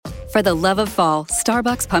For the love of fall,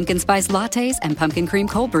 Starbucks Pumpkin Spice Lattes and Pumpkin Cream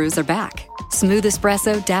Cold Brews are back. Smooth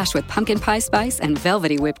espresso dashed with pumpkin pie spice and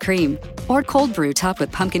velvety whipped cream. Or cold brew topped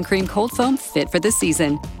with pumpkin cream cold foam fit for the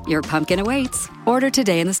season. Your pumpkin awaits. Order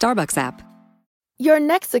today in the Starbucks app. Your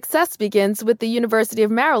next success begins with the University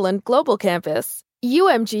of Maryland Global Campus.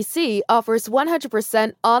 UMGC offers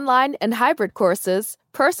 100% online and hybrid courses,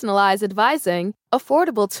 personalized advising,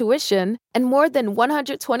 affordable tuition, and more than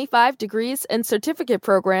 125 degrees and certificate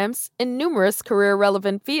programs in numerous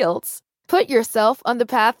career-relevant fields. Put yourself on the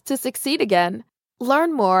path to succeed again.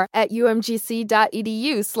 Learn more at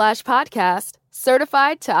umgc.edu/podcast.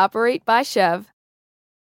 Certified to operate by Chev.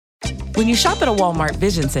 When you shop at a Walmart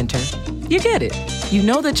Vision Center, you get it. You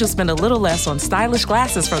know that you'll spend a little less on stylish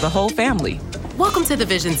glasses for the whole family. Welcome to the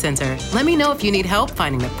Vision Center. Let me know if you need help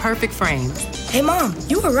finding the perfect frames. Hey, Mom,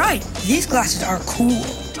 you were right. These glasses are cool.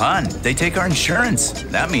 Hon, they take our insurance.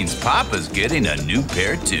 That means Papa's getting a new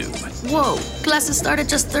pair, too. Whoa, glasses start at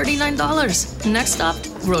just $39. Next stop,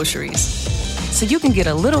 groceries. So you can get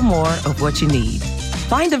a little more of what you need.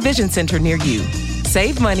 Find a Vision Center near you.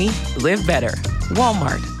 Save money, live better.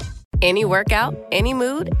 Walmart. Any workout, any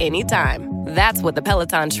mood, anytime. That's what the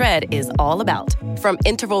Peloton Tread is all about. From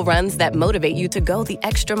interval runs that motivate you to go the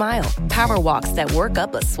extra mile, power walks that work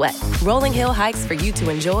up a sweat, rolling hill hikes for you to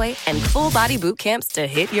enjoy, and full body boot camps to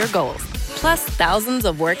hit your goals. Plus thousands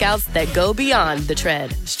of workouts that go beyond the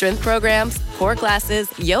tread. Strength programs, core classes,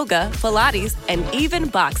 yoga, Pilates, and even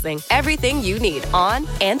boxing. Everything you need on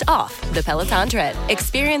and off the Peloton Tread.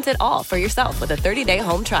 Experience it all for yourself with a 30-day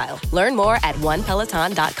home trial. Learn more at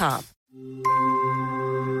onepeloton.com.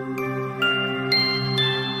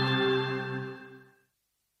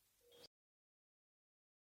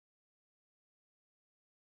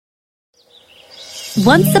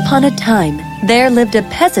 Once upon a time, there lived a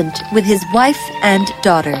peasant with his wife and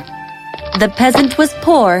daughter. The peasant was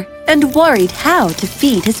poor and worried how to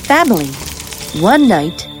feed his family. One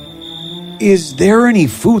night, "Is there any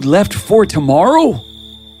food left for tomorrow?"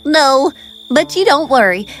 "No, but you don't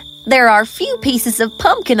worry. There are few pieces of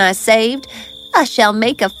pumpkin I saved. I shall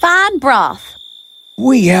make a fine broth."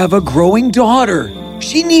 "We have a growing daughter.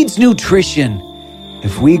 She needs nutrition.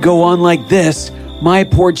 If we go on like this, my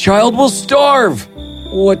poor child will starve.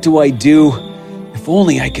 What do I do? If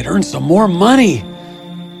only I could earn some more money."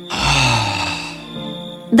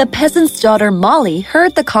 the peasant's daughter Molly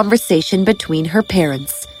heard the conversation between her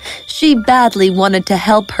parents. She badly wanted to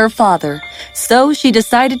help her father, so she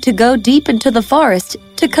decided to go deep into the forest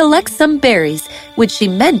to collect some berries, which she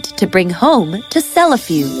meant to bring home to sell a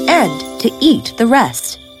few and to eat the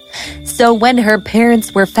rest. So when her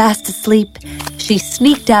parents were fast asleep, she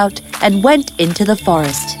sneaked out and went into the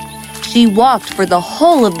forest. She walked for the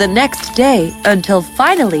whole of the next day until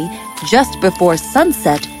finally, just before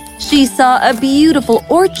sunset, she saw a beautiful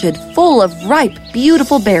orchard full of ripe,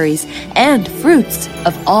 beautiful berries and fruits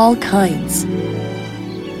of all kinds.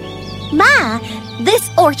 "My, this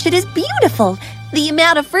orchard is beautiful. The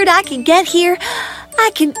amount of fruit I can get here,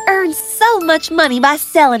 I can earn so much money by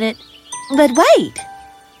selling it. But wait."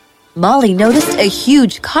 Molly noticed a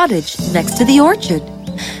huge cottage next to the orchard.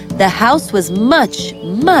 The house was much,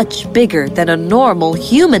 much bigger than a normal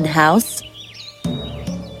human house.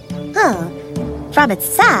 From its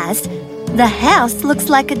size, the house looks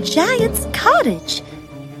like a giant's cottage.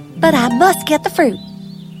 But I must get the fruit.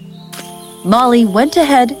 Molly went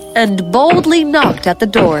ahead and boldly knocked at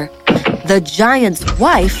the door. The giant's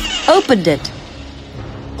wife opened it.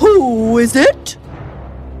 "Who is it?"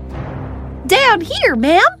 "Down here,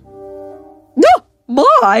 ma'am." "No,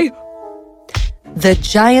 my!" The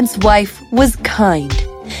giant's wife was kind.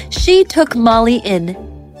 She took Molly in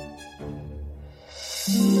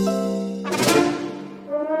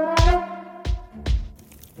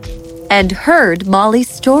and heard Molly's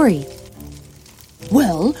story.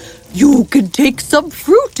 "Well, you can take some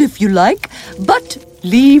fruit if you like, but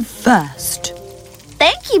leave fast."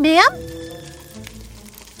 "Thank you, ma'am."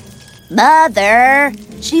 "Mother,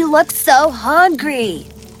 she looks so hungry.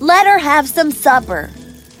 Let her have some supper."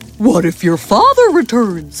 "What if your father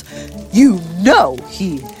returns? You know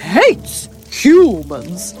he hates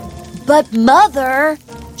humans." "But Mother,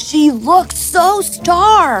 she looks so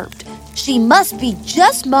starved. She must be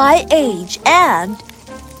just my age and..."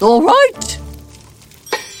 "All right.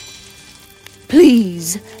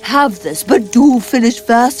 Please have this, but do finish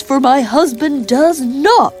fast, for my husband does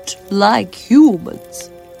not like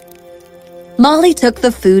humans." Molly took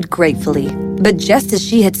the food gratefully, but just as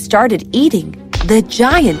she had started eating, the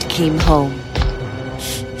giant came home.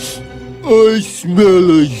 "I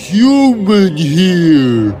smell a human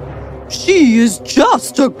here." "She is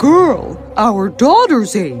just a girl, our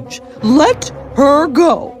daughter's age. Let her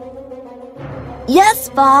go." Yes,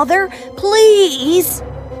 Father, please.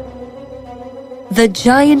 The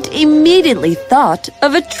giant immediately thought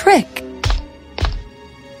of a trick.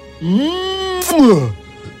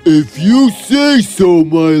 If you say so,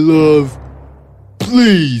 my love.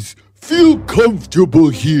 Please, feel comfortable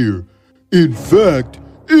here. In fact,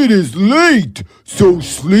 it is late, so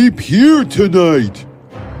sleep here tonight.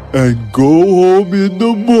 And go home in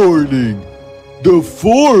the morning. The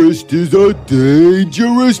forest is a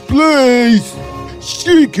dangerous place.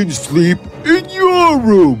 She can sleep in your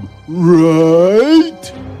room,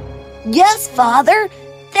 right? Yes, Father.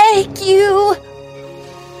 Thank you.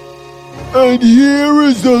 And here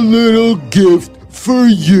is a little gift for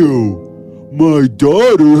you. My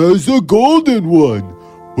daughter has a golden one,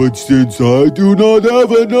 but since I do not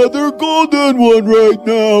have another golden one right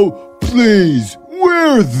now, please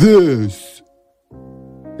wear this.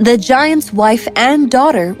 The giant's wife and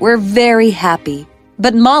daughter were very happy,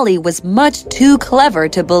 but Molly was much too clever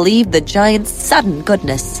to believe the giant's sudden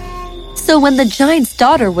goodness. So when the giant's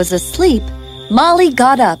daughter was asleep, Molly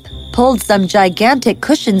got up, pulled some gigantic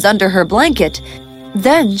cushions under her blanket.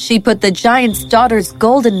 Then she put the giant's daughter's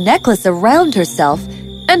golden necklace around herself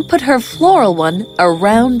and put her floral one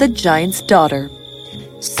around the giant's daughter.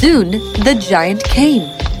 Soon the giant came.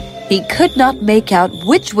 He could not make out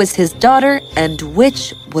which was his daughter and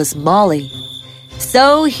which was Molly.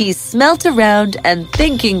 So he smelt around, and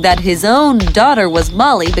thinking that his own daughter was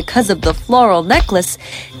Molly because of the floral necklace,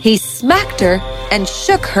 he smacked her and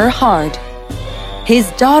shook her hard. His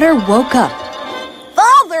daughter woke up.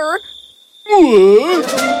 Father!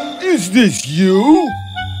 What? Is this you?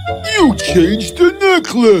 You changed the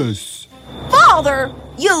necklace. Father,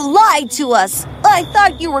 you lied to us. I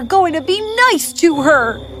thought you were going to be nice to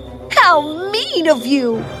her. How mean of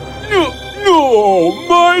you! No,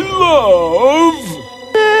 my love!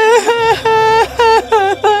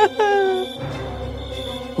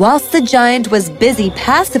 Whilst the giant was busy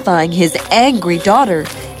pacifying his angry daughter,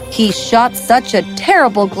 he shot such a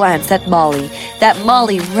terrible glance at Molly that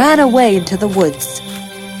Molly ran away into the woods.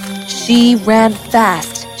 She ran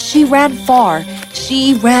fast, she ran far,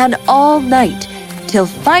 she ran all night, till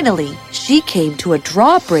finally she came to a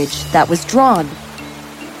drawbridge that was drawn.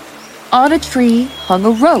 On a tree hung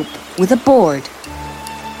a rope with a board.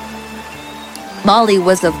 Molly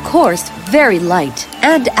was, of course, very light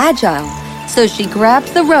and agile, so she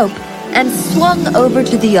grabbed the rope and swung over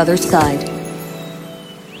to the other side.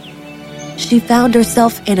 She found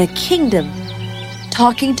herself in a kingdom.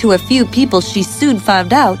 Talking to a few people, she soon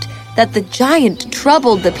found out that the giant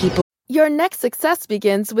troubled the people. Your next success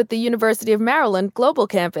begins with the University of Maryland Global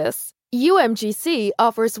Campus. UMGC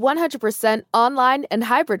offers 100% online and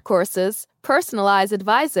hybrid courses, personalized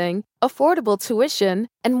advising, affordable tuition,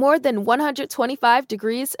 and more than 125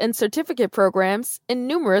 degrees and certificate programs in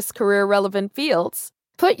numerous career-relevant fields.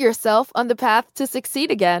 Put yourself on the path to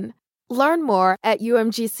succeed again. Learn more at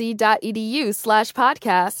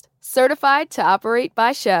umgc.edu/podcast. Certified to operate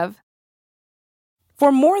by Chev.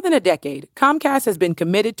 For more than a decade, Comcast has been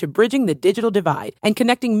committed to bridging the digital divide and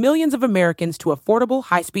connecting millions of Americans to affordable,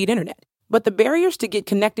 high-speed internet. But the barriers to get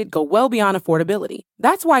connected go well beyond affordability.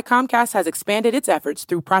 That's why Comcast has expanded its efforts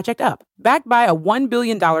through Project Up. Backed by a $1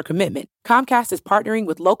 billion commitment, Comcast is partnering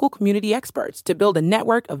with local community experts to build a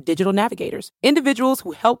network of digital navigators, individuals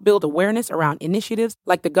who help build awareness around initiatives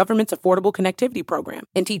like the government's Affordable Connectivity Program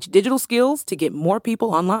and teach digital skills to get more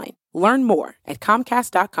people online. Learn more at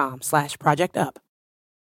comcast.com/projectup.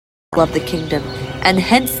 Of the kingdom, and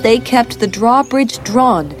hence they kept the drawbridge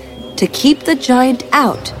drawn to keep the giant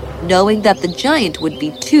out, knowing that the giant would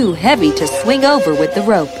be too heavy to swing over with the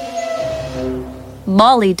rope.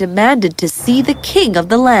 Molly demanded to see the king of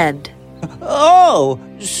the land. Oh,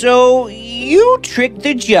 so you tricked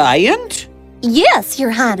the giant? Yes,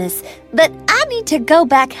 Your Highness, but I need to go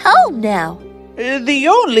back home now. The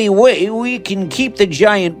only way we can keep the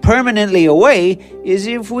giant permanently away is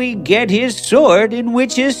if we get his sword in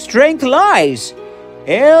which his strength lies.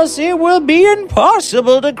 Else it will be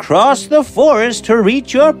impossible to cross the forest to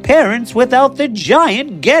reach your parents without the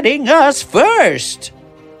giant getting us first.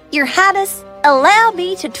 Your Highness, allow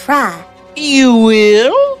me to try. You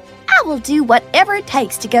will? I will do whatever it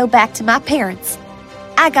takes to go back to my parents.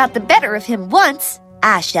 I got the better of him once.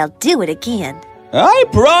 I shall do it again. I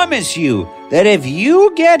promise you that if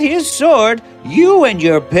you get his sword, you and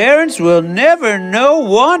your parents will never know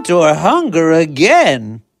want or hunger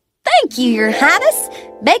again. Thank you, Your Highness.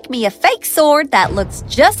 Make me a fake sword that looks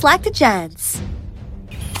just like the giant's.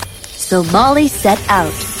 So Molly set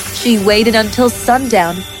out. She waited until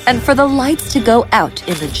sundown and for the lights to go out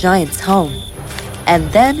in the giant's home,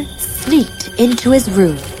 and then sneaked into his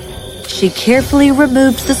room. She carefully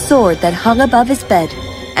removed the sword that hung above his bed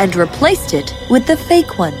and replaced it with the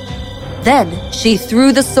fake one. Then she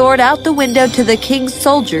threw the sword out the window to the king's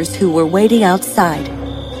soldiers who were waiting outside.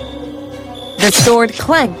 The sword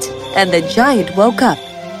clanked and the giant woke up.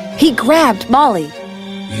 He grabbed Molly.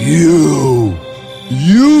 You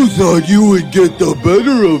thought you would get the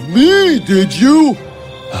better of me, did you?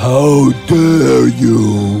 How dare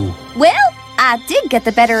you? Well, I did get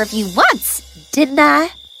the better of you once, didn't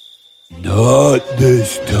I? Not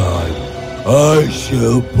this time. I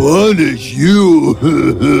shall punish you.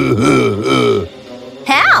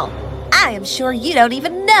 How? I am sure you don't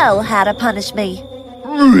even know how to punish me.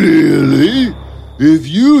 Really? If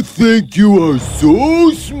you think you are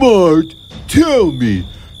so smart, tell me,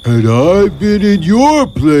 had I been in your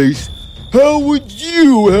place, how would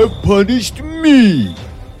you have punished me?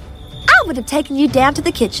 I would have taken you down to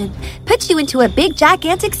the kitchen, put you into a big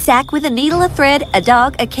gigantic sack with a needle, a thread, a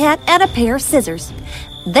dog, a cat, and a pair of scissors.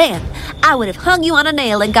 Then I would have hung you on a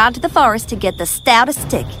nail and gone to the forest to get the stoutest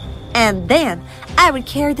stick. And then I would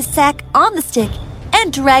carry the sack on the stick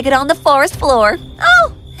and drag it on the forest floor.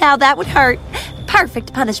 Oh, how that would hurt.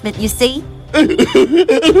 Perfect punishment, you see. Very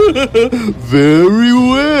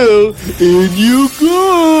well. In you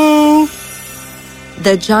go.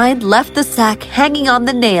 The giant left the sack hanging on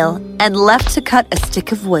the nail and left to cut a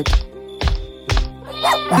stick of wood.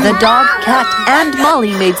 The dog, cat, and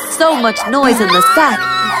Molly made so much noise in the sack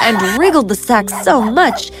and wriggled the sack so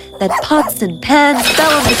much that pots and pans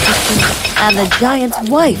fell in the kitchen, and the giant's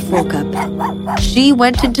wife woke up. She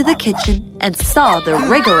went into the kitchen and saw the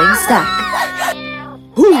wriggling sack.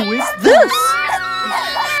 Who is this?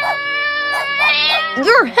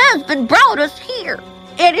 Your husband brought us here,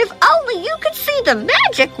 and if only you could see the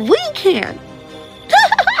magic we can.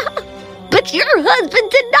 But your husband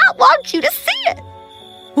did not want you to see it.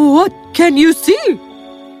 What can you see?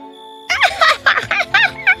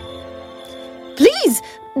 Please,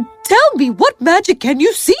 tell me, what magic can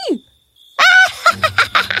you see?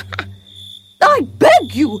 I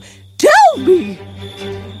beg you, tell me.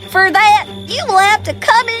 For that, you will have to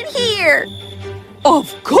come in here.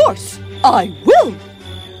 Of course, I will.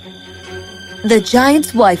 The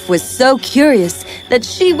giant's wife was so curious that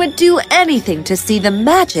she would do anything to see the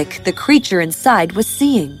magic the creature inside was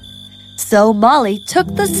seeing. So Molly took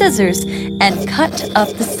the scissors and cut up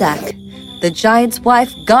the sack. The giant's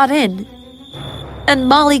wife got in, and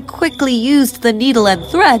Molly quickly used the needle and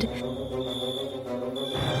thread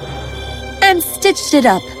and stitched it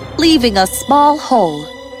up, leaving a small hole.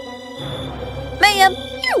 Ma'am,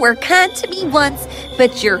 you were kind to me once,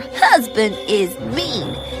 but your husband is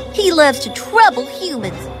mean. He loves to trouble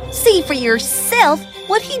humans. See for yourself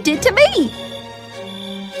what he did to me.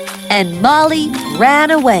 And Molly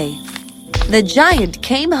ran away. The giant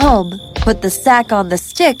came home, put the sack on the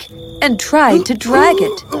stick, and tried to drag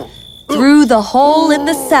it. Through the hole in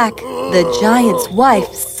the sack, the giant's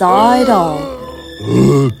wife saw it all.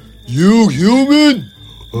 You human!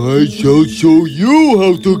 I shall show you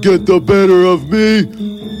how to get the better of me.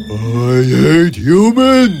 I hate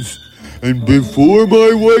humans. And before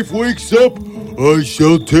my wife wakes up, I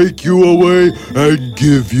shall take you away and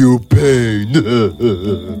give you pain.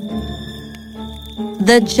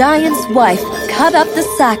 The giant's wife cut up the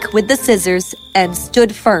sack with the scissors and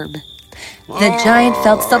stood firm. The giant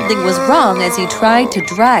felt something was wrong as he tried to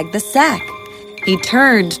drag the sack. He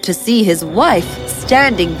turned to see his wife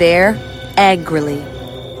standing there angrily.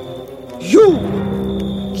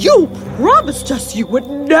 You promised us you would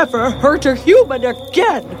never hurt a human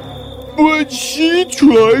again. But she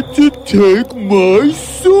tried to take my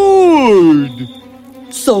sword.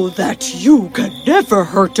 So that you can never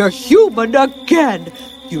hurt a human again.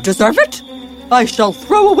 You deserve it. I shall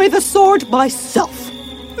throw away the sword myself.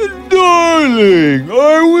 Darling,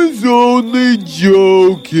 I was only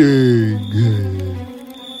joking.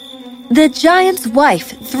 The giant's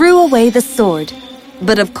wife threw away the sword.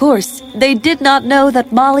 But of course, they did not know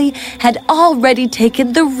that Molly had already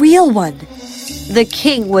taken the real one. The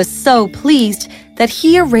king was so pleased that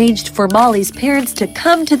he arranged for Molly's parents to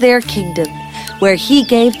come to their kingdom, where he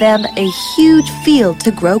gave them a huge field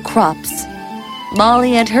to grow crops.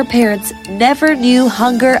 Molly and her parents never knew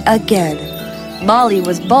hunger again. Molly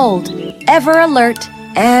was bold, ever alert,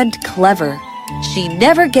 and clever. She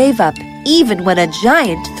never gave up, even when a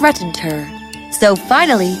giant threatened her. So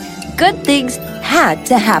finally, good things had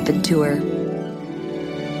to happen to her.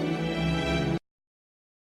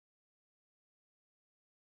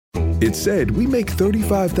 It's said we make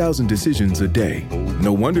 35,000 decisions a day.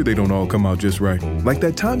 No wonder they don't all come out just right. Like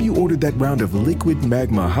that time you ordered that round of liquid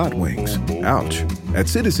magma hot wings. Ouch. At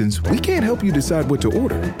Citizens, we can't help you decide what to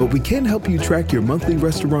order, but we can help you track your monthly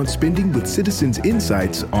restaurant spending with Citizens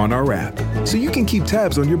Insights on our app, so you can keep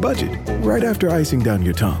tabs on your budget right after icing down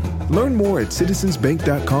your tongue. Learn more at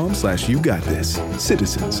citizensbank.com/yougotthis.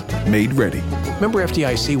 Citizens, made ready. Member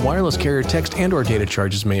FDIC. Wireless carrier text and/or data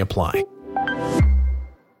charges may apply.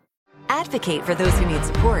 Advocate for those who need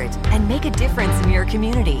support and make a difference in your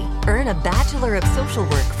community. Earn a Bachelor of Social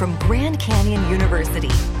Work from Grand Canyon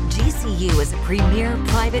University. GCU is a premier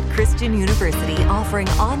private Christian university offering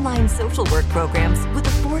online social work programs with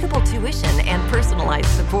affordable tuition and personalized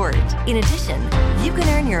support. In addition, you can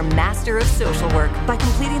earn your Master of Social Work by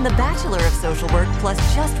completing the Bachelor of Social Work plus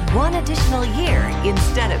just 1 additional year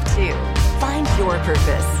instead of 2. Find your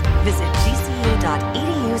purpose. Visit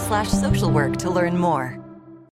gcu.edu/socialwork to learn more.